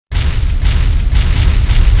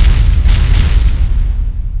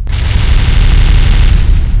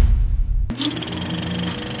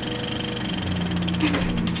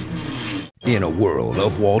In a world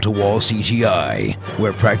of wall-to-wall CGI,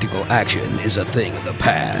 where practical action is a thing of the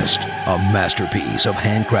past, a masterpiece of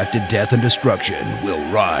handcrafted death and destruction will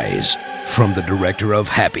rise from the director of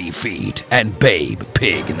Happy Feet and Babe,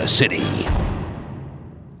 Pig in the City.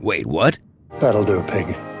 Wait, what? That'll do,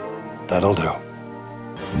 Pig. That'll do.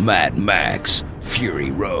 Mad Max,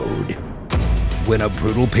 Fury Road. When a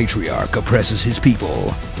brutal patriarch oppresses his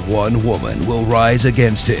people, one woman will rise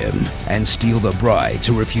against him and steal the brides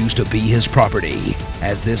who refuse to be his property,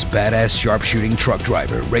 as this badass sharpshooting truck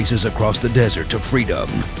driver races across the desert to freedom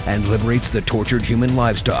and liberates the tortured human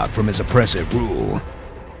livestock from his oppressive rule.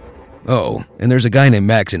 Oh, and there's a guy named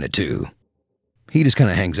Max in it too. He just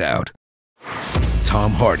kinda hangs out.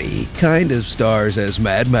 Tom Hardy kind of stars as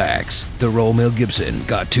Mad Max, the role Mel Gibson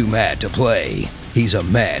got too mad to play. He's a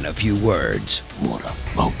man of few words. What a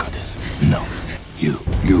boca this. No.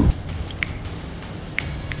 You.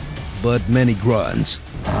 But many grunts.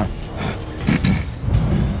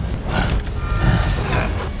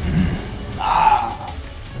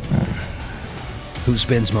 Who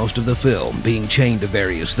spends most of the film being chained to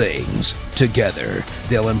various things. Together,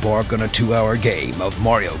 they'll embark on a 2-hour game of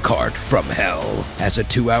Mario Kart from hell, as a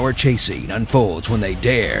 2-hour chase scene unfolds when they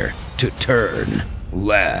dare to turn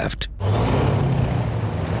left.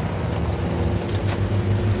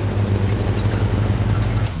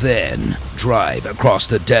 Then, drive across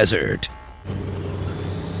the desert.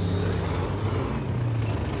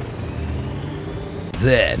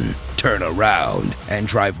 Then, turn around and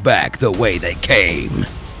drive back the way they came.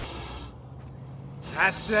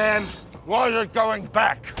 That's them. Why are you going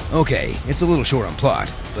back? Okay, it's a little short on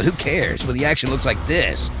plot, but who cares when the action looks like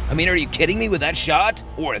this? I mean, are you kidding me with that shot?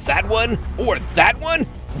 Or that one? Or that one?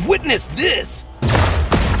 Witness this!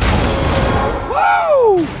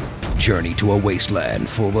 Woo! Journey to a wasteland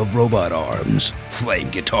full of robot arms, flame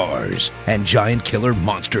guitars, and giant killer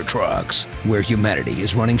monster trucks, where humanity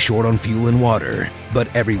is running short on fuel and water, but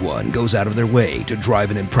everyone goes out of their way to drive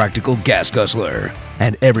an impractical gas guzzler,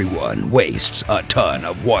 and everyone wastes a ton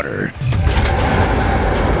of water.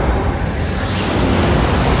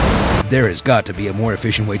 There has got to be a more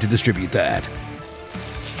efficient way to distribute that.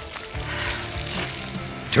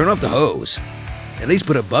 Turn off the hose. At least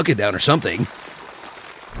put a bucket down or something.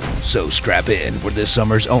 So strap in for this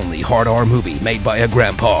summer's only hard R movie made by a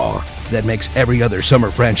grandpa that makes every other summer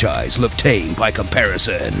franchise look tame by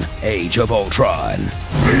comparison. Age of Ultron.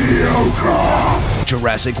 Mediocre.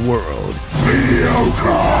 Jurassic World. Mediocre.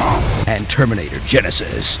 And Terminator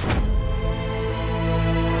Genesis.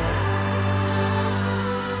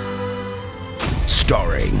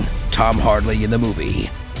 Starring Tom Hardy in the movie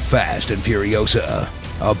Fast and Furiosa,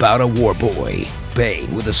 about a war boy,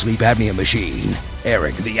 Bane with a sleep apnea machine,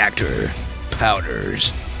 Eric the actor,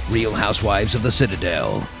 Powders, Real Housewives of the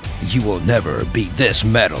Citadel, You Will Never Beat This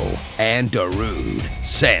Metal, and Darude,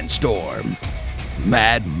 Sandstorm,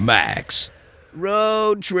 Mad Max,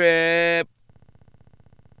 Road Trip.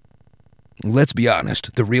 Let's be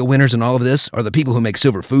honest, the real winners in all of this are the people who make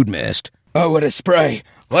Silver Food Mist. Oh, what a spray.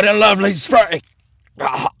 What a lovely spray.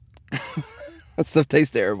 That stuff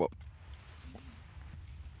tastes terrible.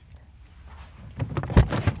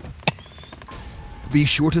 Be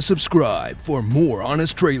sure to subscribe for more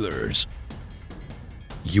honest trailers.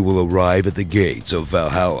 You will arrive at the gates of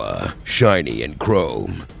Valhalla, shiny and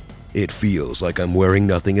chrome. It feels like I'm wearing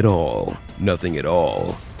nothing at all. Nothing at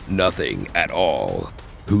all. Nothing at all.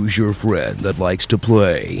 Who's your friend that likes to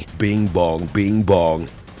play? Bing bong,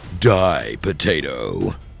 die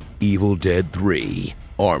potato. Evil Dead 3,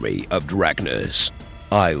 Army of Darkness.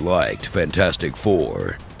 I liked Fantastic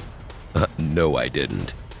Four. No, I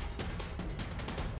didn't.